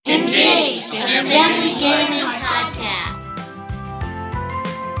Gaming Podcast.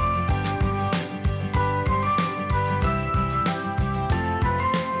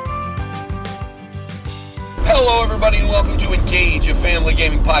 Hello, everybody, and welcome to Engage, a family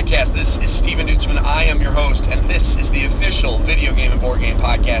gaming podcast. This is Steven Dutzman. I am your host, and this is the official video game and board game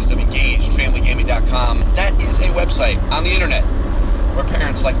podcast of Engage, FamilyGaming.com. That is a website on the internet where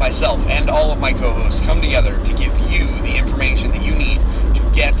parents like myself and all of my co-hosts come together to give you the information that you need to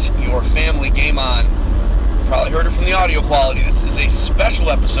get your family game on. You probably heard it from the audio quality. This is a special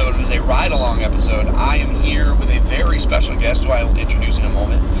episode. It is a ride-along episode. I am here with a very special guest who I will introduce in a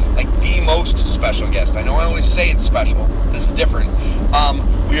moment. Like the most special guest. I know I always say it's special. This is different.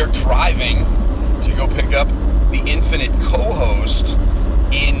 We are driving to go pick up the Infinite co-host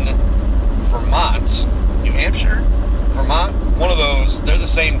in Vermont, New Hampshire, Vermont. One of those. They're the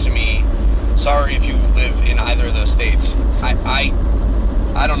same to me. Sorry if you live in either of those states.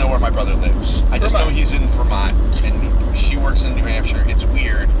 I don't know where my brother lives. I just know he's in Vermont, and she works in New Hampshire. It's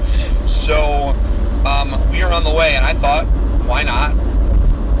weird. So we are on the way, and I thought, why not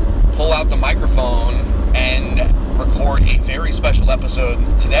pull out the microphone and record a very special episode.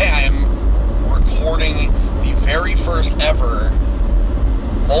 Today I am recording the very first ever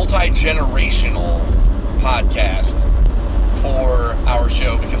multi-generational podcast for our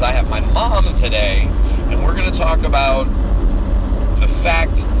show because I have my mom today, and we're going to talk about the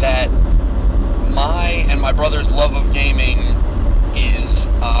fact that my and my brother's love of gaming is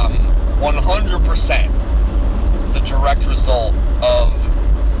 100% the direct result of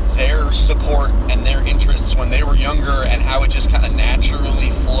their support and their interests when they were younger, and how it just kind of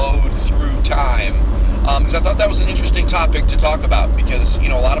naturally flowed through time. Because I thought that was an interesting topic to talk about, because, you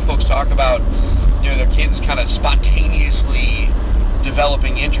know, a lot of folks talk about, you know, their kids kind of spontaneously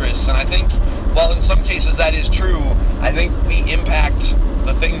developing interests, and I think, while in some cases that is true, I think we impact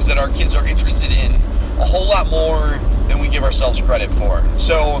the things that our kids are interested in a whole lot more than we give ourselves credit for.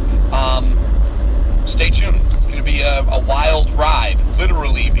 So, stay tuned. It's going to be a wild ride,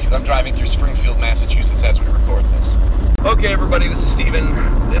 literally, because I'm driving through Springfield, Massachusetts as we record this. Okay, everybody, this is Steven.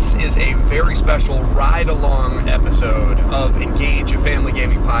 This is a very special ride-along episode of Engage, a family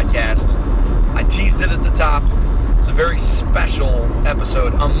gaming podcast. I teased it at the top. It's a very special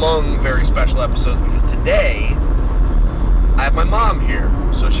episode among very special episodes because today I have my mom here.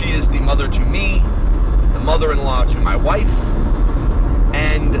 So she is the mother to me, the mother-in-law to my wife,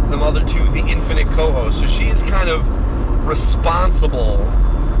 and the mother to the Infinite co-host. So she is kind of responsible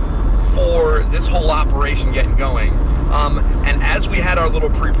for this whole operation getting going. And as we had our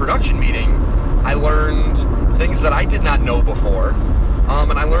little pre-production meeting, I learned things that I did not know before.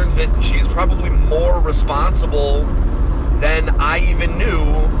 And I learned that she is probably more responsible than I even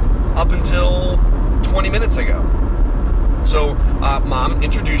knew up until 20 minutes ago. So, Mom,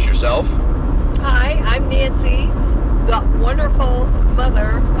 introduce yourself. Hi, I'm Nancy, the wonderful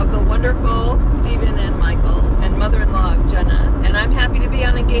mother of the wonderful Stephen and Michael, and mother-in-law of Jenna, and I'm happy to be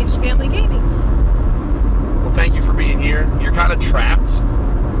on Engaged Family Gaming. Well, thank you for being here. You're kind of trapped,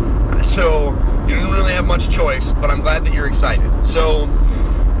 so you didn't really have much choice, but I'm glad that you're excited. So,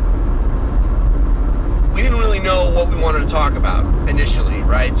 we didn't really know what we wanted to talk about initially,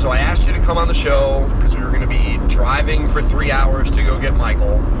 right? So I asked you to come on the show because we were going to be driving for 3 hours to go get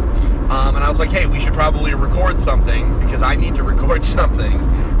Michael. And I was like, hey, we should probably record something because I need to record something.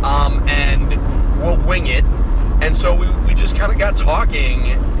 And we'll wing it. And so we just kind of got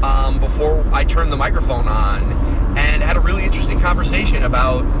talking before I turned the microphone on and had a really interesting conversation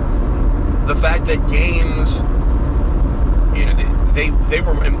about the fact that games, you know, they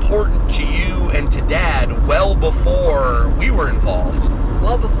were important to you and to Dad well before we were involved.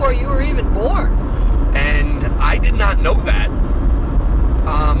 Well, before you were even born. And I did not know that.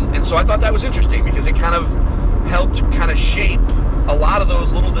 And so I thought that was interesting because it kind of helped kind of shape a lot of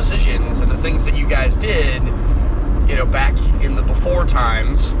those little decisions and the things that you guys did, you know, back in the before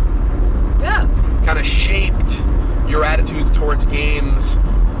times. Yeah. Kind of shaped your attitudes towards games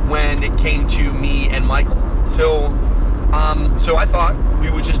when it came to me and Michael. So I thought we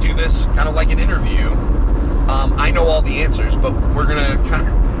would just do this kind of like an interview. I know all the answers, but we're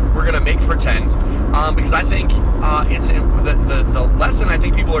gonna make pretend because I think it's the lesson I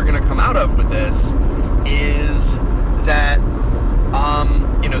think people are gonna come out of with this is that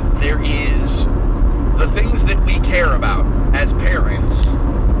you know, there is the things that we care about as parents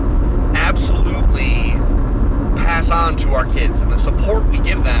absolutely pass on to our kids, and the support we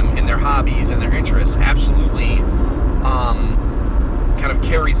give them in their hobbies and their interests absolutely kind of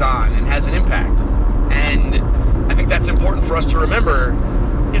carries on and has an impact. And I think that's important for us to remember.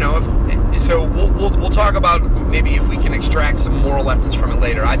 You know, so we'll talk about maybe if we can extract some moral lessons from it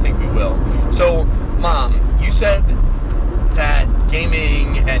later. I think we will. So Mom, you said that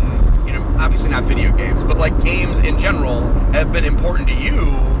gaming and, obviously not video games, but like games in general have been important to you,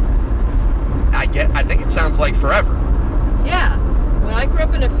 I think it sounds like forever. Yeah. When I grew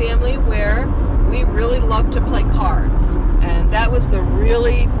up in a family where we really loved to play cards, and that was a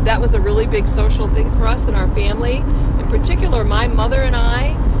really big social thing for us in our family. In particular, my mother and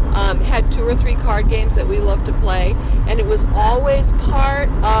I had 2 or 3 card games that we loved to play, and it was always part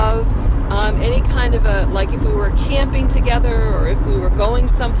of any kind of like if we were camping together or if we were going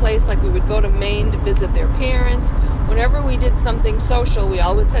someplace, like we would go to Maine to visit their parents. Whenever we did something social, we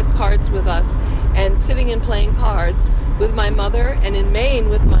always had cards with us, and sitting and playing cards with my mother, and in Maine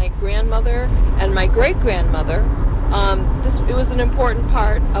with my grandmother and my great-grandmother. It was an important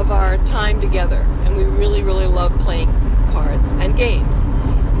part of our time together, and we really, really loved playing cards and games.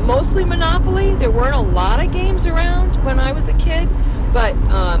 Mostly Monopoly. There weren't a lot of games around when I was a kid, but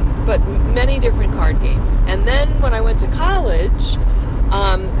many different card games. And then when I went to college,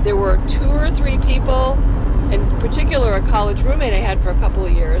 there were 2 or 3 people, in particular a college roommate I had for a couple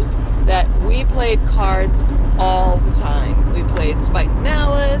of years, that we played cards all the time. We played Spite and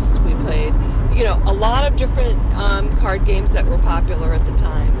Malice. We played, a lot of different card games that were popular at the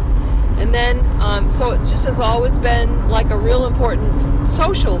time. And then, so it just has always been like a real important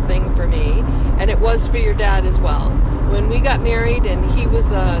social thing for me, and it was for your dad as well. When we got married and he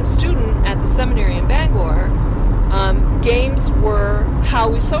was a student at the seminary in Bangor, games were how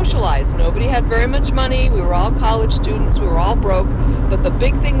we socialized. Nobody had very much money. We were all college students. We were all broke. But the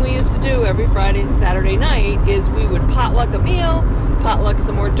big thing we used to do every Friday and Saturday night is we would potluck a meal, potluck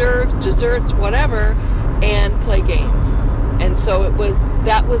some hors d'oeuvres, desserts, whatever, and play games. And so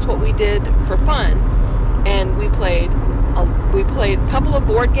that was what we did for fun. And we played a couple of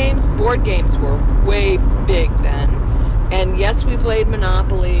board games. Board games were way big then. And yes, we played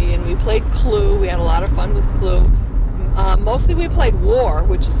Monopoly, and we played Clue. We had a lot of fun with Clue. Mostly we played War,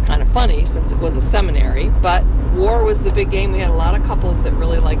 which is kind of funny since it was a seminary, but War was the big game. We had a lot of couples that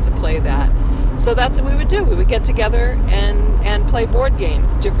really liked to play that. So that's what we would do. We would get together and play board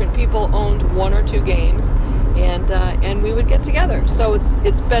games. Different people owned 1 or 2 games, and we would get together. So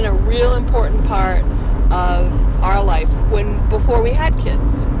it's been a real important part of our life before we had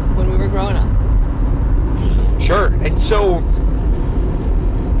kids, when we were growing up. Sure. And so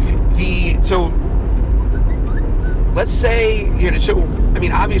let's say,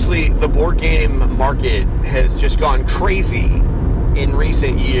 obviously the board game market has just gone crazy in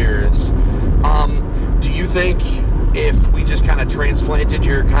recent years. Do you think if we just kind of transplanted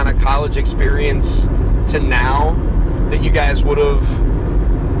your kind of college experience to now, that you guys would have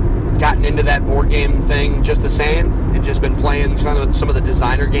gotten into that board game thing just the same and just been playing some of the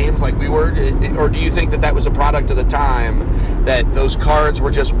designer games like we were? Or do you think that was a product of the time, that those cards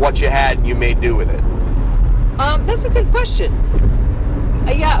were just what you had and you made do with it? That's a good question.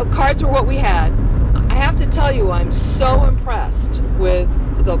 Yeah, cards were what we had. I have to tell you, I'm so impressed with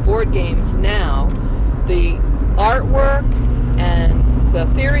the board games now. The artwork and the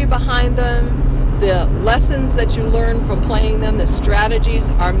theory behind them, the lessons that you learn from playing them, the strategies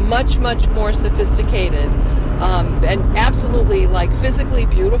are much, much more sophisticated, and absolutely like physically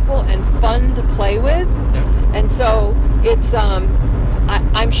beautiful and fun to play with. Yeah. And so it's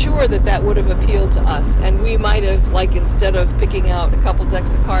I'm sure that would have appealed to us, and we might have, like, instead of picking out a couple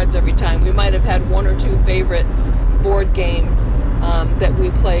decks of cards every time, we might have had 1 or 2 favorite board games that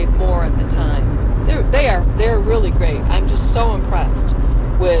we played more at the time. So they're really great. I'm just so impressed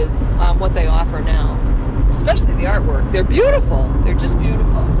with what they offer now, especially the artwork. They're beautiful. They're just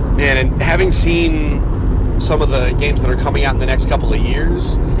beautiful. Man, and having seen some of the games that are coming out in the next couple of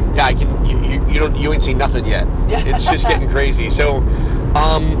years, yeah, you ain't seen nothing yet. Yeah. It's just getting crazy. So,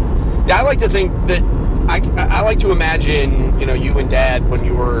 I like to think that I like to imagine, you and Dad when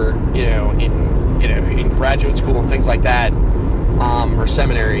you were, in graduate school and things like that, or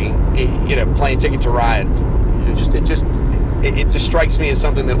seminary, playing Ticket to Ride. It just strikes me as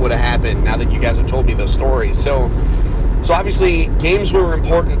something that would have happened now that you guys have told me those stories. So obviously games were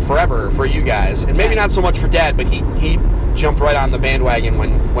important forever for you guys, and maybe not so much for Dad, but he jumped right on the bandwagon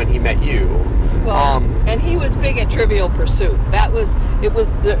when he met you. Well, and he was big at Trivial Pursuit. It was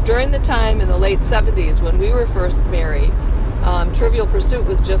during the time in the late 70s when we were first married. Trivial Pursuit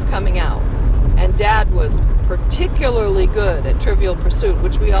was just coming out, and Dad was particularly good at Trivial Pursuit,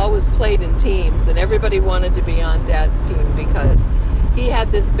 which we always played in teams, and everybody wanted to be on Dad's team because he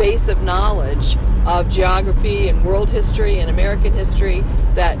had this base of knowledge of geography and world history and American history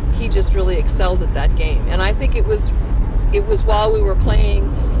that he just really excelled at that game. And I think it was while we were playing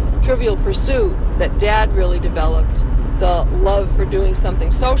Trivial Pursuit that Dad really developed the love for doing something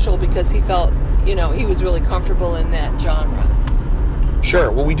social, because he felt he was really comfortable in that genre.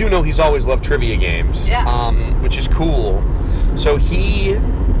 Sure. Well, we do know he's always loved trivia games, which is cool. So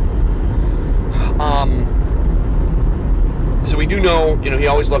so we do know, he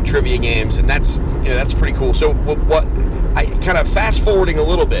always loved trivia games, and that's pretty cool. So what I kind of fast forwarding a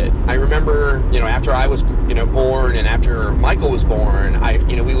little bit, I remember, after I was, born, and after Michael was born,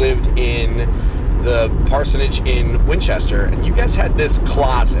 we lived in the parsonage in Winchester, and you guys had this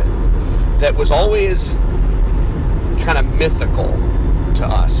closet that was always kind of mythical to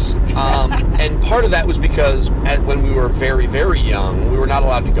us. And part of that was because when we were very, very young, we were not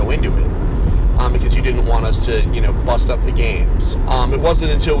allowed to go into it. Because you didn't want us to, bust up the games. It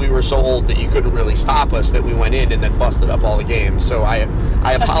wasn't until we were so old that you couldn't really stop us that we went in and then busted up all the games. So I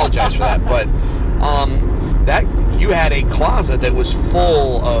apologize for that. But that you had a closet that was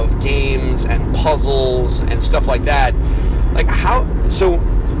full of games and puzzles and stuff like that. Like how? So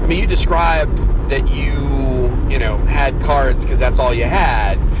I mean, you described that you had cards because that's all you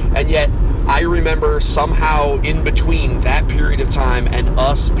had, and yet I remember somehow in between that period of time and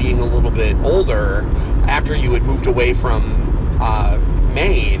us being a little bit older, after you had moved away from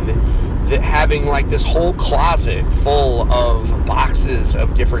Maine, that having like this whole closet full of boxes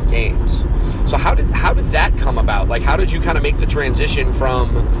of different games. So how did that come about? Like, how did you kind of make the transition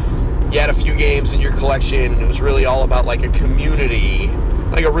from you had a few games in your collection and it was really all about like a community,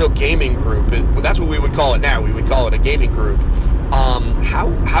 like a real gaming group? That's what we would call it now. We would call it a gaming group.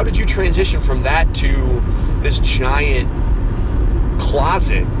 How did you transition from that to this giant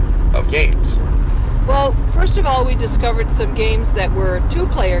closet of games? Well, first of all, we discovered some games that were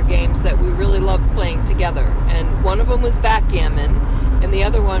two-player games that we really loved playing together. And one of them was backgammon, and the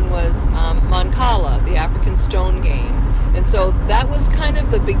other one was Mancala, the African stone game. And so that was kind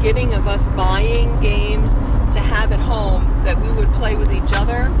of the beginning of us buying games to have at home that we would play with each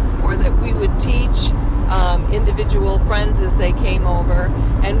other, or that we would teach individual friends as they came over.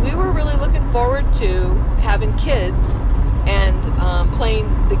 And we were really looking forward to having kids and playing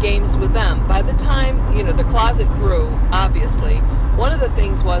the games with them. By the time, the closet grew, obviously, one of the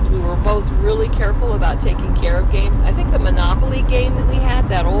things was we were both really careful about taking care of games. I think the Monopoly game that we had,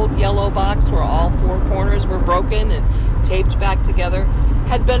 that old yellow box where all four corners were broken and taped back together,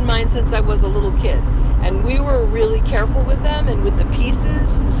 had been mine since I was a little kid. And we were really careful with them and with the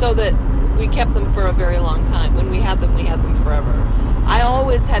pieces so that we kept them for a very long time. When we had them forever. I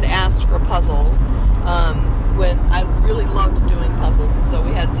always had asked for puzzles when I really loved doing puzzles, and so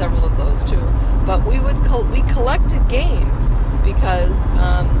we had several of those too. But we collected games because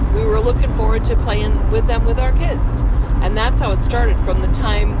we were looking forward to playing with them with our kids. And that's how it started from the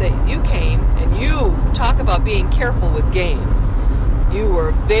time that you came. And you talk about being careful with games. You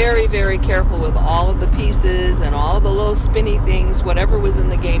were very, very careful with all of the pieces and all the little spinny things. Whatever was in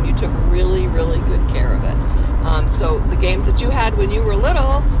the game, you took really, really good care of it. So the games that you had when you were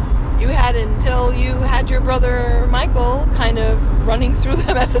little, you had until you had your brother Michael kind of running through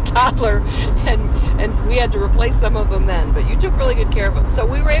them as a toddler, and we had to replace some of them then. But you took really good care of them. So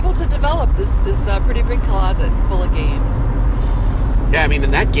we were able to develop this pretty big closet full of games. Yeah, I mean,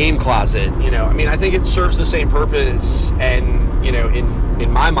 in that game closet, I think it serves the same purpose, and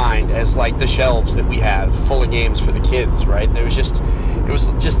in my mind, as like the shelves that we have full of games for the kids, right? It was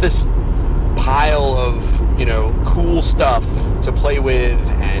just this pile of cool stuff to play with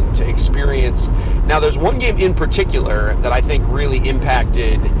and to experience. Now, there's one game in particular that I think really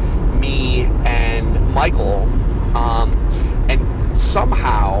impacted me and Michael, and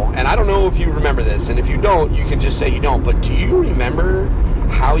somehow, and I don't know if you remember this, and if you don't, you can just say you don't, but do you remember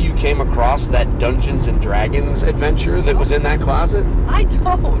how you came across that Dungeons and Dragons adventure that was in that closet? I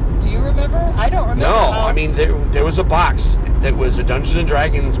don't. Do you remember? I don't remember. No, I mean, there was a box that was a Dungeons and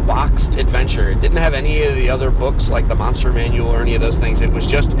Dragons boxed adventure. It didn't have any of the other books like the Monster Manual or any of those things. It was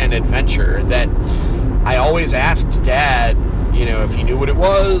just an adventure that I always asked Dad, if he knew what it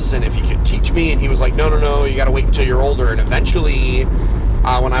was and if he could teach me, and he was like, no, you got to wait until you're older. And eventually,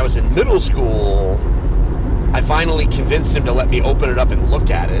 when I was in middle school, I finally convinced him to let me open it up and look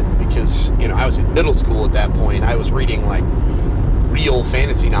at it, because, I was in middle school at that point. I was reading like real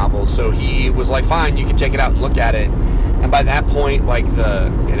fantasy novels. So he was like, fine, you can take it out and look at it. And by that point, like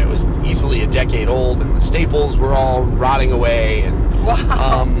it was easily a decade old, and the staples were all rotting away. And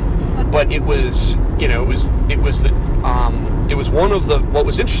wow. But it was one of the, what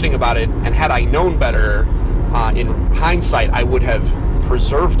was interesting about it, and had I known better, in hindsight, I would have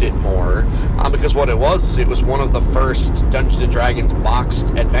preserved it more, because what it was one of the first Dungeons and Dragons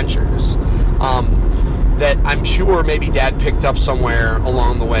boxed adventures. that I'm sure maybe Dad picked up somewhere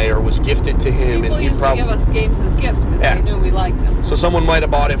along the way or was gifted to him. People used to give us games as gifts because they knew we liked them. So someone might have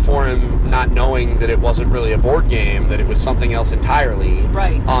bought it for him not knowing that it wasn't really a board game, that it was something else entirely.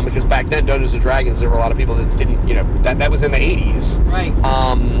 Right. Because back then, Dungeons & Dragons, there were a lot of people that didn't, that was in the 80s. Right.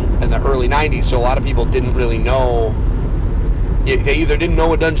 In the early 90s, so a lot of people didn't really know. They either didn't know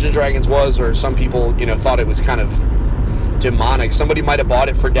what Dungeons & Dragons was, or some people, thought it was kind of demonic. Somebody might have bought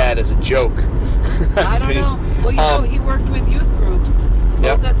it for Dad as a joke. I don't know. Well, he worked with youth groups,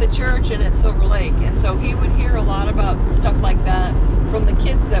 both at the church and at Silver Lake, and so he would hear a lot about stuff like that from the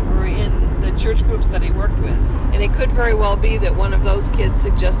kids that were in the church groups that he worked with. And it could very well be that one of those kids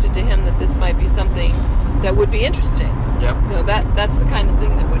suggested to him that this might be something that would be interesting. Yep. That's the kind of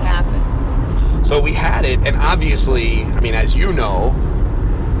thing that would happen. So we had it, and obviously, as you know,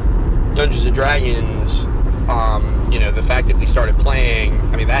 Dungeons & Dragons, the fact that we started playing,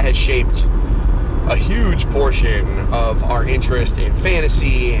 that has shaped a huge portion of our interest in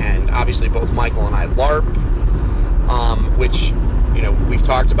fantasy, and obviously both Michael and I LARP, which, we've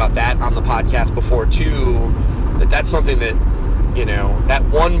talked about that on the podcast before too, that's something that, that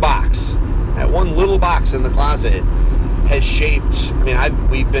one little box in the closet has shaped,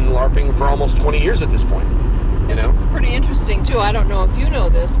 we've been LARPing for almost 20 years at this point, It's pretty interesting too. I don't know if you know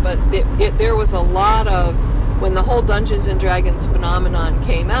this, but there was a lot of, when the whole Dungeons & Dragons phenomenon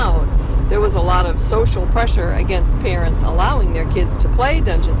came out, there was a lot of social pressure against parents allowing their kids to play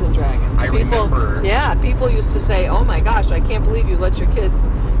Dungeons & Dragons. I remember. Yeah, people used to say, oh my gosh, I can't believe you let your kids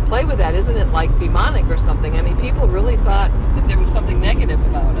play with that. Isn't it like demonic or something? People really thought that there was something negative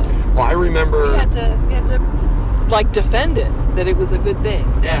about it. Well, I remember... We had to defend it, that it was a good thing.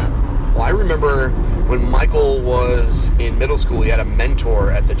 Yeah. Well, I remember when Michael was in middle school, he had a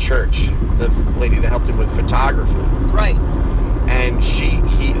mentor at the church, the lady that helped him with photography. Right. And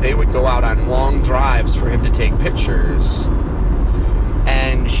they would go out on long drives for him to take pictures,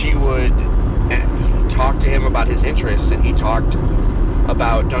 and he'd talk to him about his interests, and he talked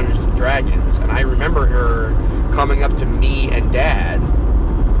about Dungeons & Dragons. And I remember her coming up to me and Dad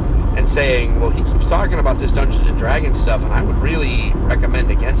and saying, well, he keeps talking about this Dungeons & Dragons stuff, and I would really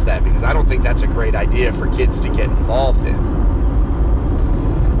recommend against that, because I don't think that's a great idea for kids to get involved in.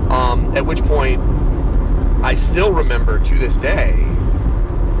 At which point, I still remember to this day,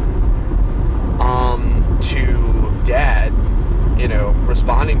 to Dad,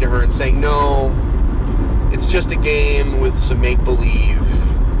 responding to her and saying, no, it's just a game with some make-believe,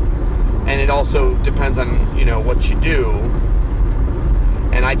 and it also depends on, what you do.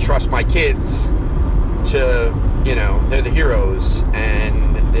 And I trust my kids to, they're the heroes,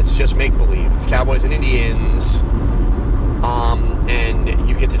 and it's just make-believe. It's cowboys and Indians, and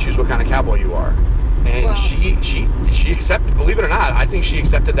you get to choose what kind of cowboy you are. And wow. she accepted, believe it or not, I think she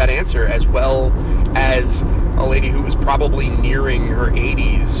accepted that answer as well as a lady who was probably nearing her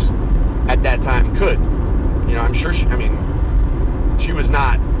 80s at that time could. I'm sure she was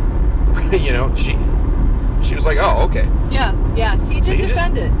not, she was like, oh, okay. Yeah, he did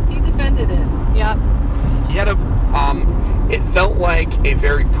defend it. He defended it, yeah. He had it felt like a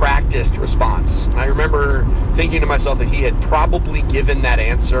very practiced response. And I remember thinking to myself that he had probably given that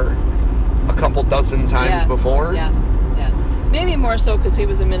answer a couple dozen times before. Yeah. Maybe more so because he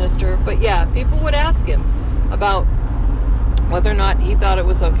was a minister, but yeah, people would ask him about whether or not he thought it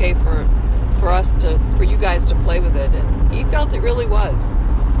was okay for you guys to play with it, and he felt it really was.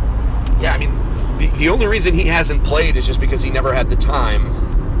 Yeah, the only reason he hasn't played is just because he never had the time.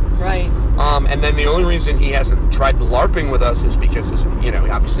 Right. And then the only reason he hasn't tried LARPing with us is because,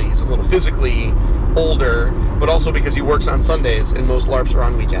 obviously he's a little physically older, but also because he works on Sundays and most LARPs are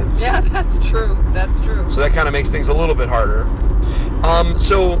on weekends. Yeah, that's true. So that kind of makes things a little bit harder.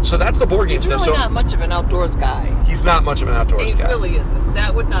 So that's the board game he's stuff. He's really not much of an outdoors guy. He's not much of an outdoors guy. He really isn't.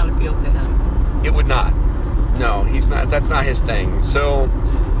 That would not appeal to him. It would not. No, he's not. That's not his thing. So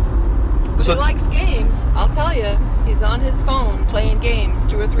he likes games. I'll tell you, he's on his phone playing games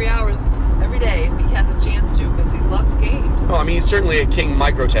 2 or 3 hours every day if he has a chance to, because he loves games. Well, he's certainly a king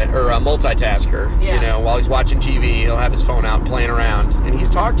multitasker. Yeah. While he's watching TV, he'll have his phone out playing around, and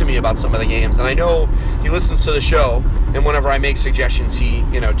he's talked to me about some of the games, and I know he listens to the show, and whenever I make suggestions, he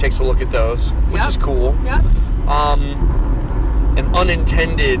takes a look at those, which is cool. Yeah. An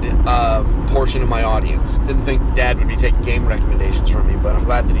unintended portion of my audience didn't think Dad would be taking game recommendations from me, but I'm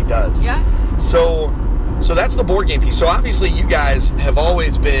glad that he does. Yeah. So that's the board game piece. So obviously you guys have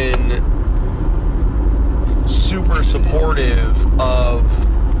always been super supportive of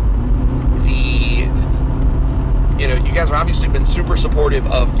you guys have obviously been super supportive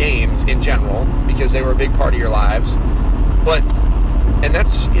of games in general because they were a big part of your lives. But and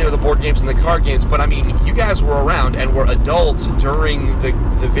that's, the board games and the card games, but I mean, you guys were around and were adults during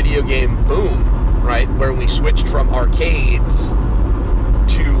the video game boom, right? Where we switched from arcades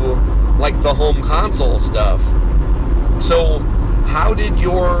to like the home console stuff. So how did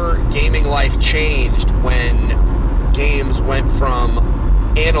your gaming life change when games went from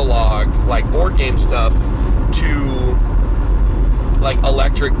analog, like board game stuff, to like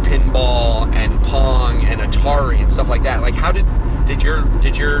electric pinball and Pong and Atari and stuff like that? Like, how did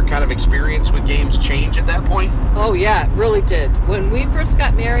your kind of experience with games change at that point? Oh yeah, it really did. When we first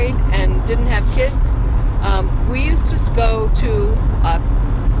got married and didn't have kids, we used to go to a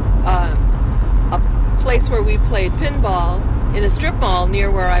place where we played pinball in a strip mall near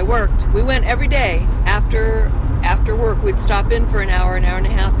where I worked. We went every day after work. We'd stop in for an hour and a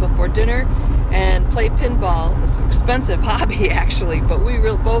half before dinner and play pinball. It was an expensive hobby, actually, but we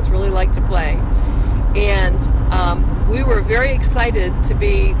both really liked to play. And we were very excited to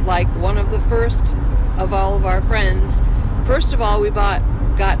be like one of the first of all of our friends. First of all, we got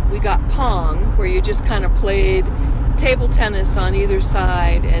Pong, where you just kind of played table tennis on either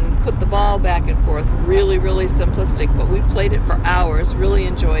side and put the ball back and forth. Really, really simplistic, but we played it for hours, really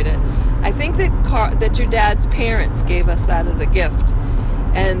enjoyed it. I think that your dad's parents gave us that as a gift.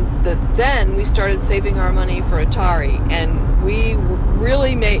 And then we started saving our money for Atari, and we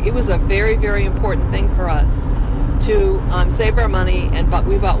really it was a very, very important thing for us to save our money, but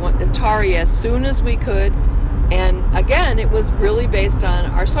we bought one Atari as soon as we could. And again, it was really based on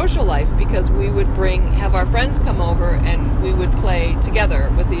our social life, because we would have our friends come over and we would play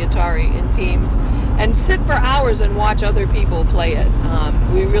together with the Atari in teams and sit for hours and watch other people play it.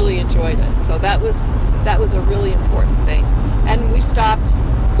 We really enjoyed it. So that was a really important thing. And we stopped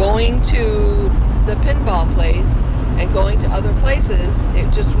going to the pinball place and going to other places.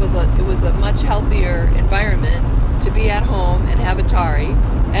 It just was a much healthier environment to be at home and have Atari.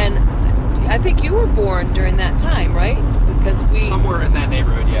 And I think you were born during that time, right? Because somewhere in that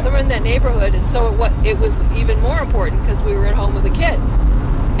neighborhood, yeah. Somewhere in that neighborhood, and so it was even more important because we were at home with a kid,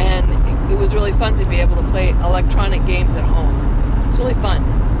 and it was really fun to be able to play electronic games at home. It's really fun.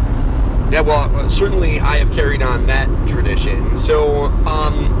 Yeah, well, certainly I have carried on that tradition. So,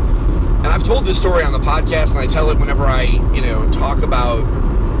 and I've told this story on the podcast, and I tell it whenever I, talk about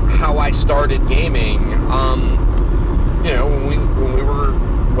how I started gaming.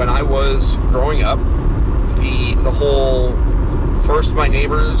 When I was growing up, the whole first, my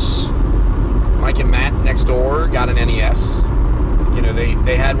neighbors, Mike and Matt next door, got an NES.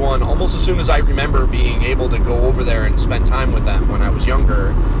 They had one almost as soon as I remember being able to go over there and spend time with them when I was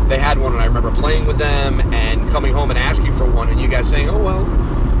younger. They had one, and I remember playing with them and coming home and asking for one, and you guys saying, oh, well,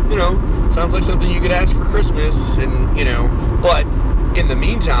 sounds like something you could ask for Christmas, and, but in the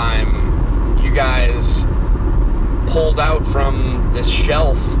meantime, you guys pulled out from this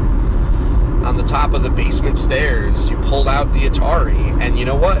shelf on the top of the basement stairs, you pulled out the Atari, and you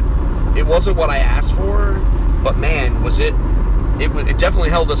know what? It wasn't what I asked for, but man, it definitely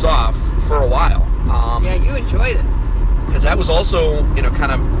held us off for a while. Yeah, you enjoyed it. Because that was also,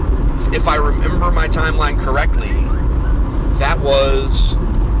 kind of, if I remember my timeline correctly, that was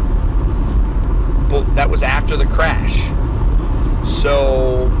after the crash.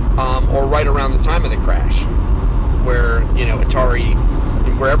 So, or right around the time of the crash, where, Atari,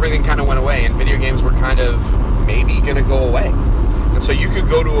 where everything kind of went away and video games were kind of maybe going to go away. And so you could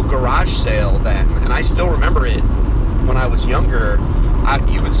go to a garage sale then, and I still remember it when I was younger.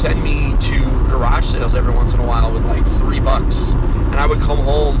 You would send me to garage sales every once in a while with like $3, and I would come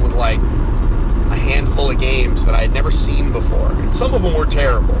home with like a handful of games that I had never seen before, and some of them were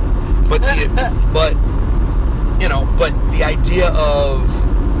terrible. But the idea of,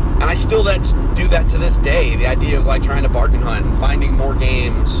 and I still do that to this day, the idea of like trying to bargain hunt and finding more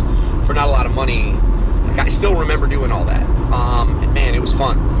games for not a lot of money, like I still remember doing all that. And man, it was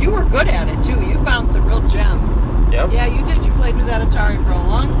fun. You were good at it too. You found some real gems. Yep. Yeah, you did. You played with that Atari for a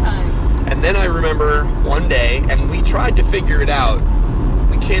long time. And then I remember one day, and we tried to figure it out.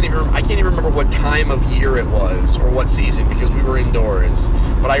 I can't even remember what time of year it was or what season, because we were indoors.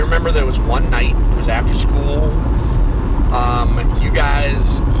 But I remember there was one night, it was after school.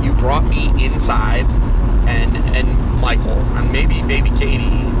 You brought me inside, and Michael, and maybe baby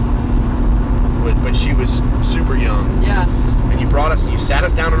Katie, when she was super young. Yeah. And you brought us, and you sat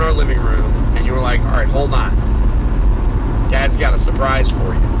us down in our living room, and you were like, all right, hold on. Dad's got a surprise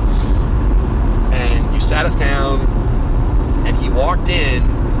for you. And you sat us down, and he walked in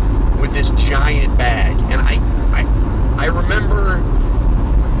with this giant bag. And I remember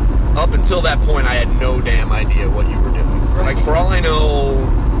up until that point, I had no damn idea what you were doing. Right. Like, for all I know,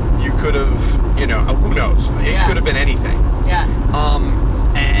 you could have, who knows? It could have been anything. Yeah.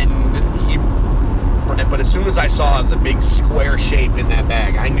 But as soon as I saw the big square shape in that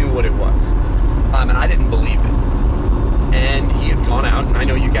bag, I knew what it was. And I didn't believe it. And he had gone out, and I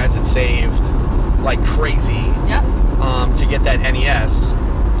know you guys had saved like crazy. Yep. To get that NES,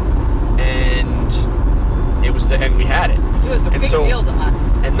 and we had it. It was a big deal to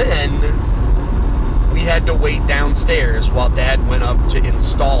us. And then we had to wait downstairs while Dad went up to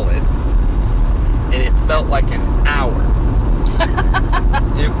install it, and it felt like an hour.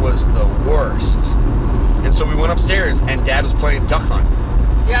 It was the worst. And so we went upstairs, and Dad was playing Duck Hunt.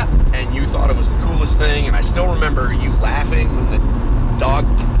 Yep. And you thought it was the coolest thing, and I still remember you laughing when the dog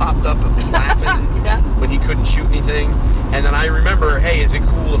popped up and was laughing yeah. when he couldn't shoot anything. And then I remember, hey, is it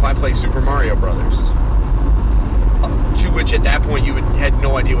cool if I play Super Mario Brothers? To which at that point you had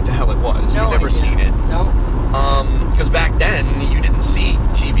no idea what the hell it was. No You'd never idea. seen it. No. Because back then you didn't see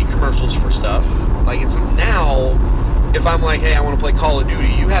TV commercials for stuff. Like it's now, if I'm like, hey, I want to play Call of Duty,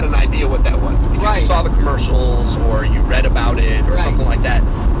 you had an idea what that was because Right. you saw the commercials or you read about it or Right. something like that.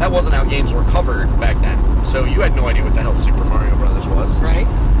 That wasn't how games were covered back then. So you had no idea what the hell Super Mario Brothers was. Right.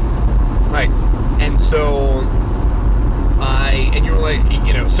 Right. And so you were like,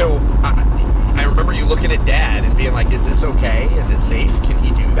 so I remember you looking at Dad and being like, is this okay? Is it safe? Can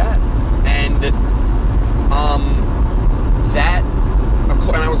he do that? And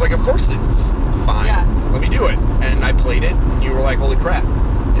and I was like, of course it's fine. Yeah. Let me do it. And I played it, and you were like, holy crap,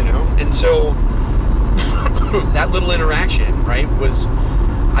 And so that little interaction, right, was,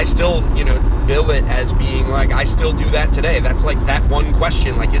 I still, bill it as being like, I still do that today. That's like that one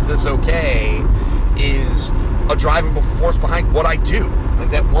question, like, is this okay, is a driving force behind what I do.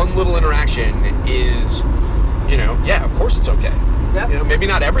 Like that one little interaction is, yeah, of course it's okay. Yep. Maybe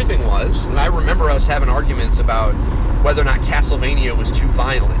not everything was. And I remember us having arguments about whether or not Castlevania was too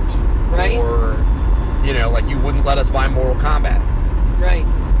violent. Right. Or, like you wouldn't let us buy Mortal Kombat. Right.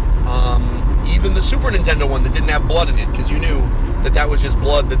 Even the Super Nintendo one that didn't have blood in it, because you knew that was just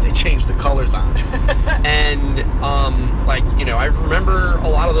blood that they changed the colors on. And, I remember a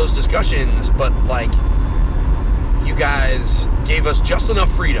lot of those discussions, but, you guys gave us just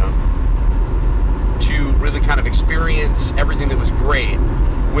enough freedom to really kind of experience everything that was great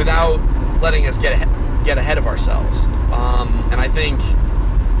without letting us get ahead of ourselves. And I think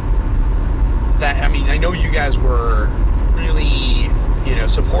that, I know you guys were really,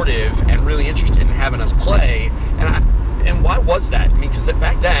 supportive and really interested in having us play. And why was that? Because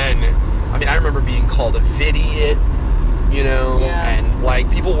back then, I remember being called a idiot, Yeah.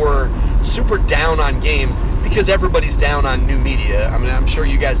 and people were super down on games because everybody's down on new media. I'm sure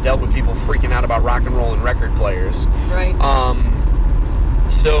you guys dealt with people freaking out about rock and roll and record players. Right.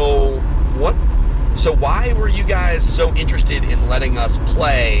 So why were you guys so interested in letting us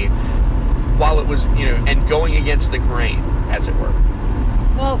play while it was, and going against the grain, as it were?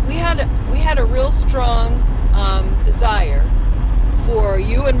 Well, we had a real strong desire for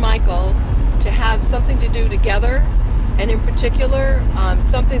you and Michael to have something to do together, and in particular,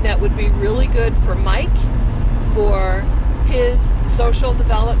 something that would be really good for Mike, for his social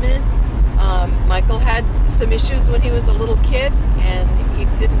development. Michael had some issues when he was a little kid, and he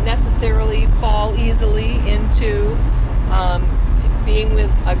didn't necessarily fall easily into being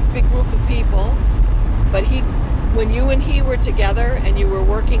with a big group of people, but when you and he were together and you were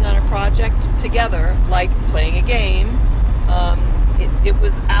working on a project together, like playing a game, it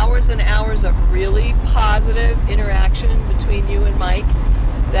was hours and hours of really positive interaction between you and Mike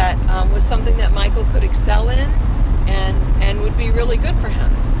that was something that Michael could excel in and would be really good for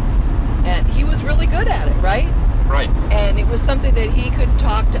him. And he was really good at it, right? Right. And it was something that he could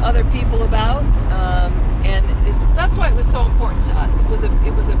talk to other people about, and that's why it was so important to us. It was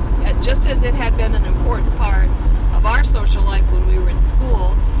just as it had been an important part of our social life when we were in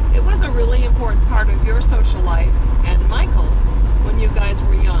school, it was a really important part of your social life and Michael's when you guys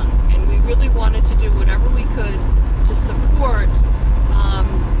were young. And we really wanted to do whatever we could to support,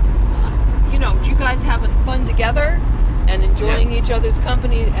 you guys having fun together and enjoying each other's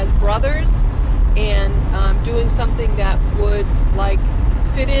company as brothers, and doing something that would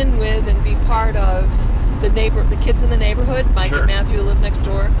fit in with and be part of the kids in the neighborhood, Mike Sure. and Matthew who live next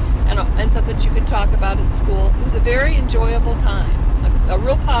door, and something you could talk about at school. It was a very enjoyable time, a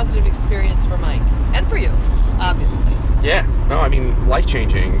real positive experience for Mike and for you, obviously. Yeah, no,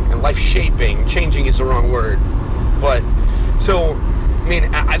 life-changing and life-shaping. Changing is the wrong word. But, so,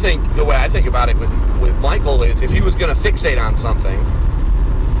 I think the way I think about it with Michael is if he was going to fixate on something,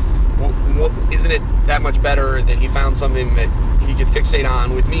 isn't it that much better that he found something that he could fixate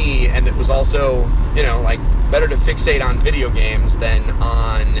on with me, and that was also, better to fixate on video games than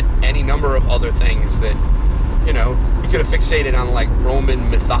on any number of other things that you know, he could have fixated on like Roman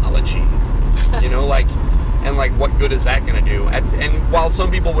mythology, you know, like, and like what good is that going to do? And while some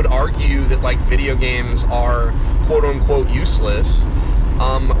people would argue that like video games are quote unquote useless,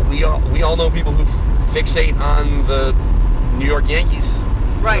 we all know people who fixate on the New York Yankees,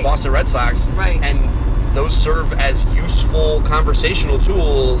 right, the Boston Red Sox, right, and those serve as useful conversational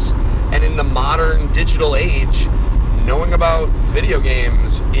tools. And in the modern digital age, knowing about video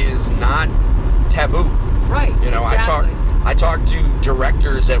games is not taboo. Right. You know, exactly. I talk to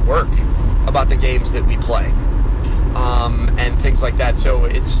directors at work about the games that we play, and things like that. So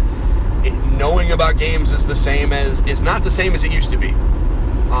knowing about games is not the same as it used to be.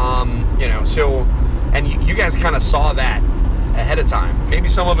 You know, so, and you guys kind of saw that ahead of time. Maybe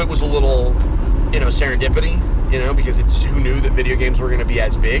some of it was a little, you know, serendipity, you know, because who knew that video games were going to be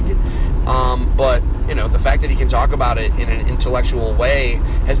as big. But, you know, the fact that he can talk about it in an intellectual way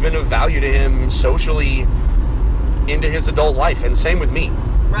has been of value to him socially into his adult life, and same with me.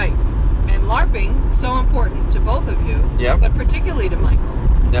 Right. And LARPing, so important to both of you, yeah, but particularly to Michael.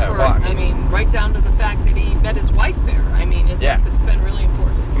 Yeah, I mean, right down to the fact that he met his wife there. I mean, it's been really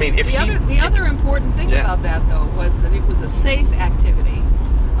important. I mean, the other important thing about that, though, was that it was a safe activity.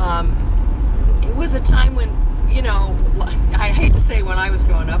 It was a time when, you know, I hate to say when I was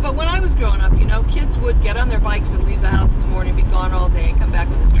growing up, but when I was growing up, you know, kids would get on their bikes and leave the house in the morning, be gone all day, and come back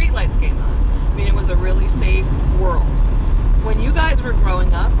when the streetlights came on. I mean, it was a really safe world. When you guys were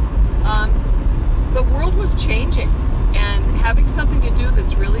growing up, the world was changing, and having something to do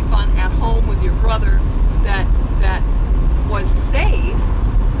that's really fun at home with your brother that was safe,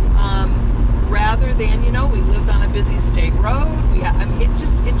 rather than, you know, we lived on a busy state road.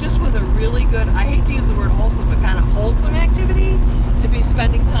 It just was a really good, I hate to use the word wholesome, but kind of wholesome activity to be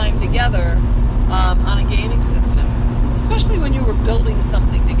spending time together on a gaming system, especially when you were building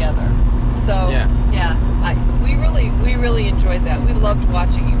something together. So we really enjoyed that. We loved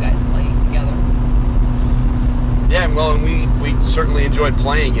watching you guys playing together. Yeah, well, and we certainly enjoyed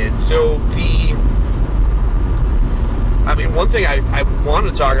playing it. So one thing I want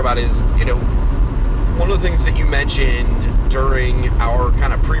to talk about is, you know, one of the things that you mentioned during our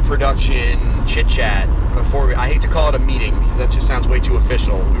kind of pre-production chit-chat before, I hate to call it a meeting because that just sounds way too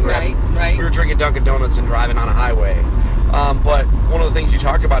official. We were drinking Dunkin' Donuts and driving on a highway. But one of the things you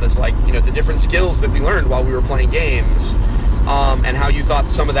talk about is, like, you know, the different skills that we learned while we were playing games, and how you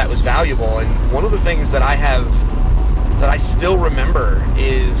thought some of that was valuable. And one of the things that I still remember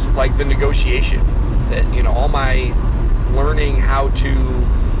is, like, the negotiation. That, you know, all my learning how to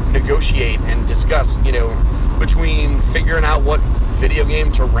negotiate and discuss, you know, between figuring out what video game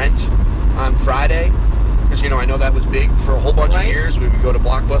to rent on Friday, because, you know, I know that was big for a whole bunch of years. We would go to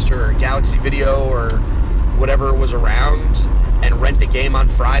Blockbuster or Galaxy Video or whatever was around and rent a game on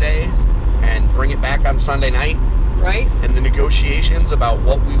Friday and bring it back on Sunday night. Right. And the negotiations about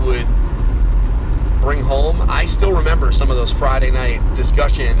what we would bring home. I still remember some of those Friday night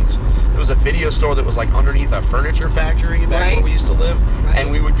discussions. There was a video store that was like underneath a furniture factory back where we used to live, and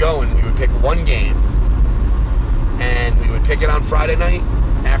we would go and we would pick one game, and we would pick it on Friday night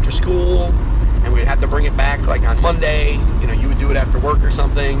after school, and we'd have to bring it back like on Monday. You know, you would do it after work or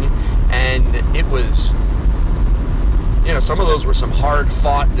something, and it was, you know, some of those were some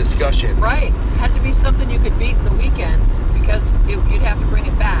hard-fought discussions. Right. Had to be something you could beat in the weekend because you'd have to bring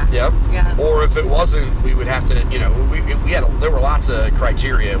it back. Yep. Yeah. Or if it wasn't, we would have to, you know, there were lots of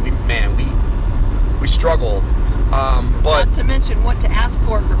criteria. We struggled. But not to mention what to ask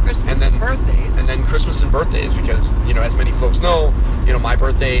for Christmas and birthdays. And then Christmas and birthdays, because, you know, as many folks know, you know, my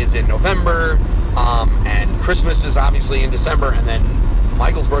birthday is in November, and Christmas is obviously in December, and then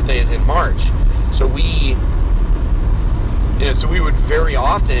Michael's birthday is in March. So we would very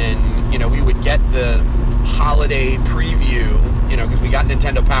often, you know, we would get the holiday preview, you know, because we got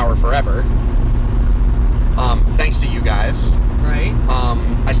Nintendo Power forever, thanks to you guys. Right.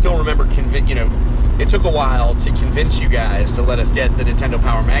 I still remember, you know, it took a while to convince you guys to let us get the Nintendo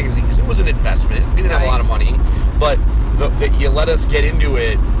Power magazine, because it was an investment. We didn't have a lot of money, but that you let us get into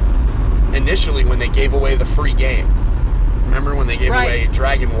it initially when they gave away the free game. Remember when they gave away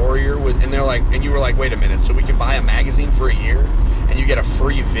Dragon Warrior, and they're like, and you were like, wait a minute, so we can buy a magazine for a year and you get a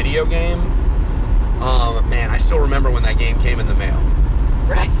free video game? Man, I still remember when that game came in the mail.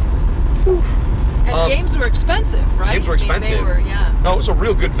 Right. Whew. And games were expensive, right? Games were expensive. They were, No, it was a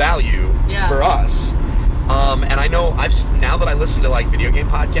real good value for us. And I know now that I listen to like video game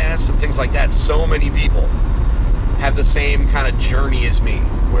podcasts and things like that, so many people have the same kind of journey as me,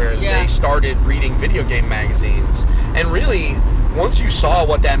 where they started reading video game magazines. And really, once you saw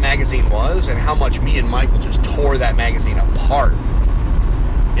what that magazine was and how much me and Michael just tore that magazine apart,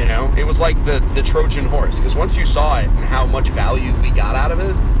 You know, it was like the Trojan horse, because once you saw it and how much value we got out of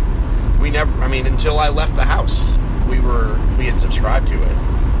it, until I left the house, we had subscribed to it.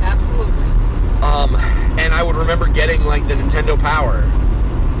 Absolutely. And I would remember getting like the Nintendo Power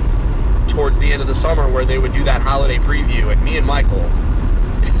towards the end of the summer, where they would do that holiday preview, and me and Michael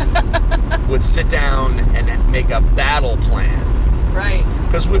would sit down and make a battle plan. Right.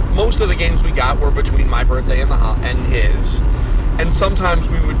 Because most of the games we got were between my birthday and his. And sometimes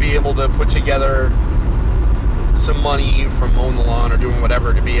we would be able to put together some money from mowing the lawn or doing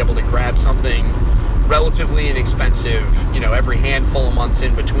whatever to be able to grab something relatively inexpensive, every handful of months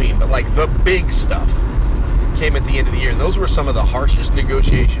in between. But like the big stuff came at the end of the year, and those were some of the harshest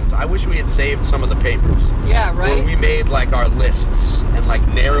negotiations. I wish we had saved some of the papers. Yeah, right. Where we made like our lists and like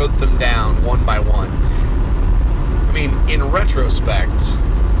narrowed them down one by one. I mean, in retrospect.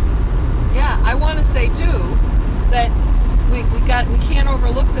 Yeah, I want to say too that we can't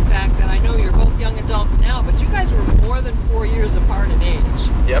overlook the fact that I know you're both young adults now, but you guys were more than 4 years apart in age.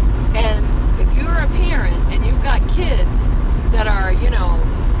 Yep. And if you're a parent and you've got kids that are,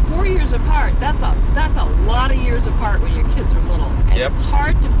 4 years apart, that's a lot of years apart when your kids are little. And Yep. It's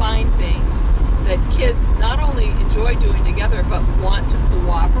hard to find things that kids not only enjoy doing together, but want to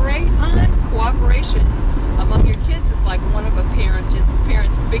cooperate on. Cooperation among your kids is like one of a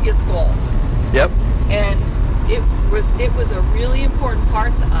parent's biggest goals. Yep. And it was a really important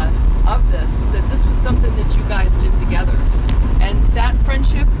part to us of that this was something that you guys did together. And that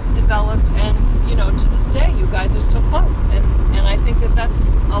friendship developed, and to this day you guys are still close, and I think that's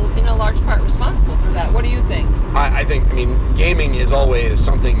in a large part responsible for that. What do you think? I think gaming is always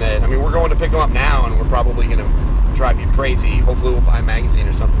something that, we're going to pick them up now, and we're probably going to drive you crazy. Hopefully we'll buy a magazine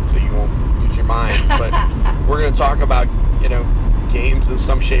or something so you won't lose your mind. But we're going to talk about, games in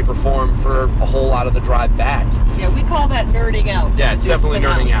some shape or form for a whole lot of the drive back. Yeah, we call that nerding out. Yeah, it's definitely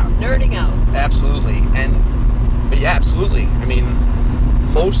nerding out. Nerding out. Absolutely. But yeah, absolutely.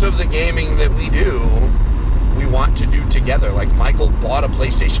 Most of the gaming that we do, we want to do together. Like Michael bought a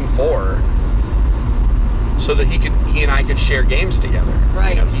PlayStation 4 so that he and I could share games together.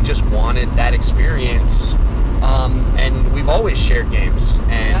 Right. He just wanted that experience. And we've always shared games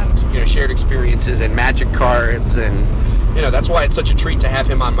and, shared experiences and magic cards. And, that's why it's such a treat to have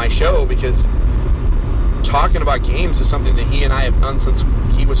him on my show, because talking about games is something that he and I have done since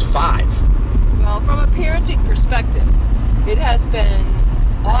he was 5. Well, from a parenting perspective, it has been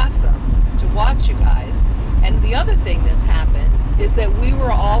awesome to watch you guys. And the other thing that's happened is that we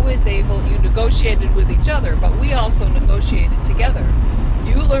were always you negotiated with each other, but we also negotiated together.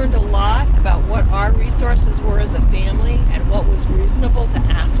 You learned a lot about what our resources were as a family and what was reasonable to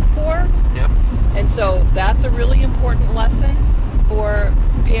ask for. Yep. And so that's a really important lesson for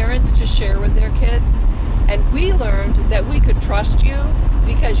parents to share with their kids. And we learned that we could trust you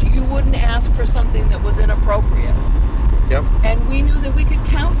because you wouldn't ask for something that was inappropriate. Yep. And we knew that we could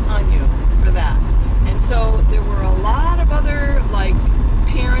count on you for that. And so there were a lot of other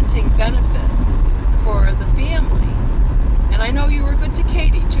parenting benefits for the family. And I know you were good to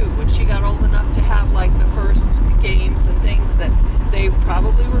Katie too, when she got old enough to have the first games and things that they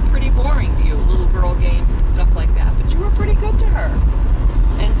probably were pretty boring to you, little girl games and stuff like that. But you were pretty good to her.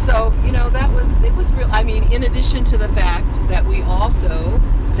 And so, it was real. In addition to the fact that we also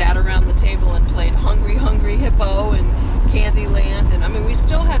sat around the table and played Hungry Hungry Hippo and Candyland. And we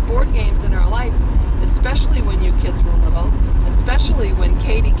still had board games in our life, especially when you kids were little, especially when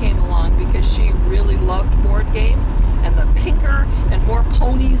Katie came along, because she really loved board games. And the pinker and more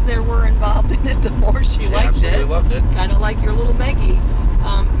ponies there were involved in it, the more she liked it. Absolutely loved it. Kind of like your little Maggie.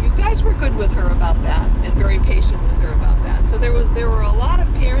 You guys were good with her about that and very patient with her about that. So there were a lot of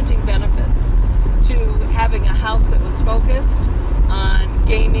parenting benefits to having a house that was focused on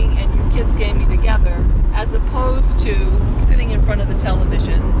gaming and you kids gaming together, as opposed to sitting in front of the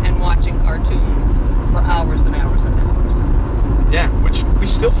television and watching cartoons for hours and hours and hours. Yeah, which we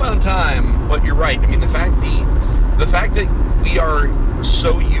still found time, but you're right. The fact that we are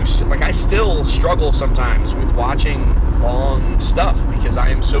so used to, I still struggle sometimes with watching long stuff because I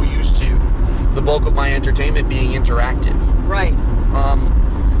am so used to the bulk of my entertainment being interactive. Right.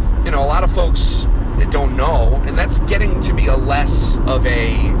 A lot of folks that don't know, and that's getting to be a less of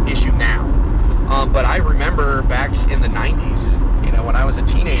a issue now. But I remember back in the 90s, when I was a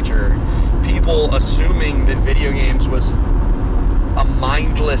teenager, people assuming that video games was a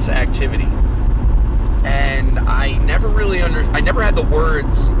mindless activity. And I never really I never had the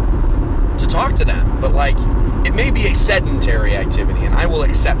words to talk to them, but it may be a sedentary activity, and I will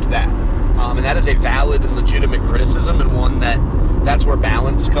accept that. And that is a valid and legitimate criticism, and one that's where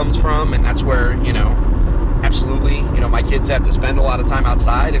balance comes from, and that's where, absolutely, my kids have to spend a lot of time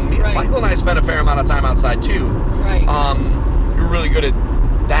outside, and Right. Michael and I spend a fair amount of time outside too. Right. You're really good at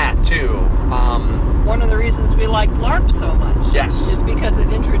that too. One of the reasons we liked LARP so much Yes. is because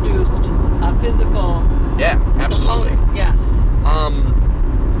it introduced a physical Yeah, absolutely. component. Yeah.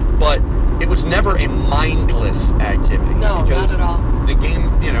 But it was never a mindless activity. No, because not at all. The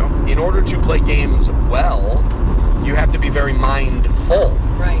game, in order to play games well, you have to be very mindful.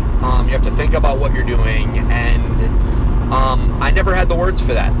 Right. You have to think about what you're doing, and I never had the words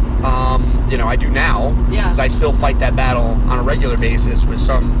for that. I do now, Yeah. because I still fight that battle on a regular basis with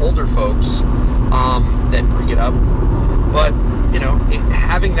some older folks that bring it up. But,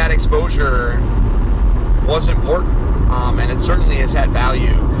 having that exposure was important, and it certainly has had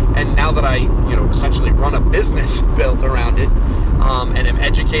value. And now that I, essentially run a business built around it, and am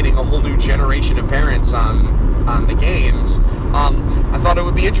educating a whole new generation of parents on the games, I thought it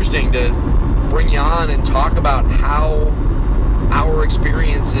would be interesting to bring you on and talk about how our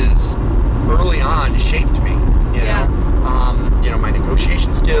experiences early on shaped me. My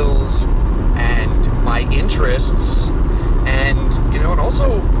negotiation skills and my interests, and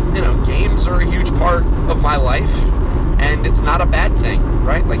also games are a huge part of my life, and it's not a bad thing,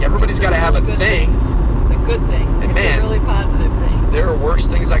 right? Like, everybody's got to have a really good thing. It's a good thing. And It's man, a really positive thing. There are worse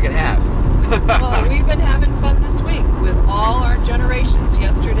things I could have. Well, we've been having fun this week with all our generations.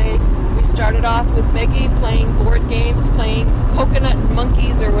 Yesterday, we started off with Maggie playing board games, playing Coconut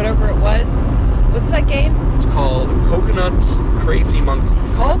Monkeys or whatever it was. What's that game? It's called Coconuts Crazy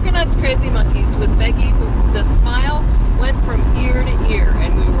Monkeys. Coconuts Crazy Monkeys with Maggie, who the smile went from ear to ear,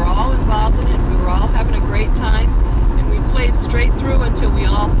 and we were all involved in it. We were all having a great time, and we played straight through until we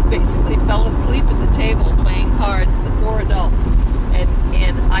all basically fell asleep at the table playing cards, the 4 adults.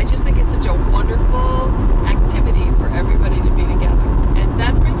 And I just think it's such a wonderful activity for everybody to be together. And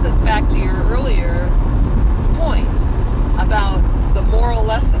that brings us back to your earlier point about the moral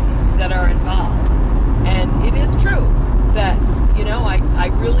lessons that are involved. And it is true that, I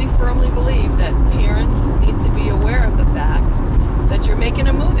really firmly believe that parents need to be aware of the fact that you're making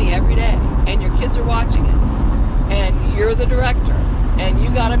a movie every day and your kids are watching it and you're the director, and you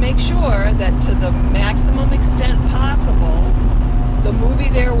got to make sure that to the maximum extent possible, the movie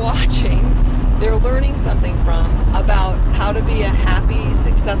they're watching, they're learning something from about how to be a happy,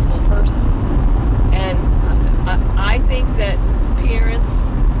 successful person. And I think that parents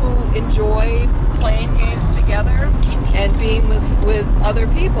who enjoy playing games together and being with other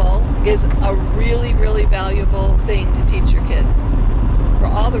people is a really, really valuable thing to teach your kids for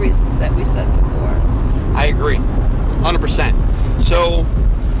all the reasons that we said before. I agree, 100%. So,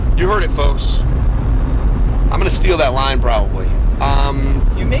 you heard it, folks. I'm going to steal that line probably.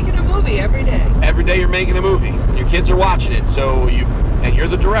 You're making a movie every day. Every day you're making a movie. Your kids are watching it, and you're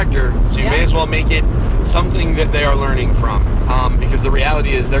the director, so you may as well make it something that they are learning from. Because the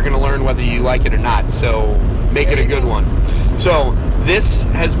reality is they're going to learn whether you like it or not. So make it a good one. So this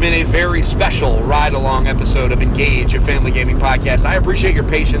has been a very special ride-along episode of Engage, a family gaming podcast. I appreciate your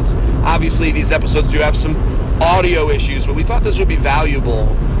patience. Obviously, these episodes do have some audio issues, but we thought this would be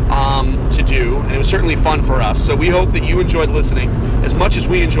valuable to do, and it was certainly fun for us. So we hope that you enjoyed listening as much as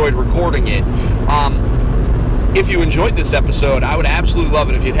we enjoyed recording it. If you enjoyed this episode, I would absolutely love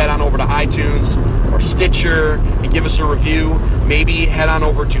it if you'd head on over to iTunes or Stitcher and give us a review. Maybe head on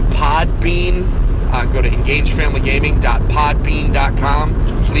over to Podbean. Go to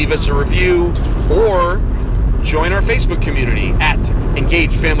engagefamilygaming.podbean.com. Leave us a review or join our Facebook community at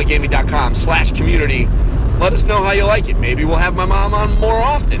engagefamilygaming.com/community. Let us know how you like it. Maybe we'll have my mom on more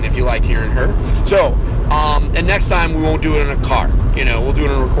often if you like hearing her. So, and next time we won't do it in a car. We'll do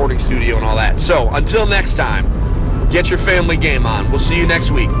it in a recording studio and all that. So, until next time, get your family game on. We'll see you next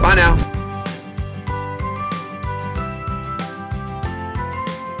week. Bye now.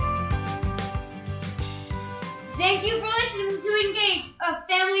 Thank you for listening to Engage, a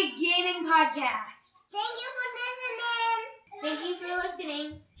family gaming podcast. Thank you for listening. Thank you for listening.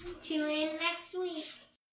 Tune in next week.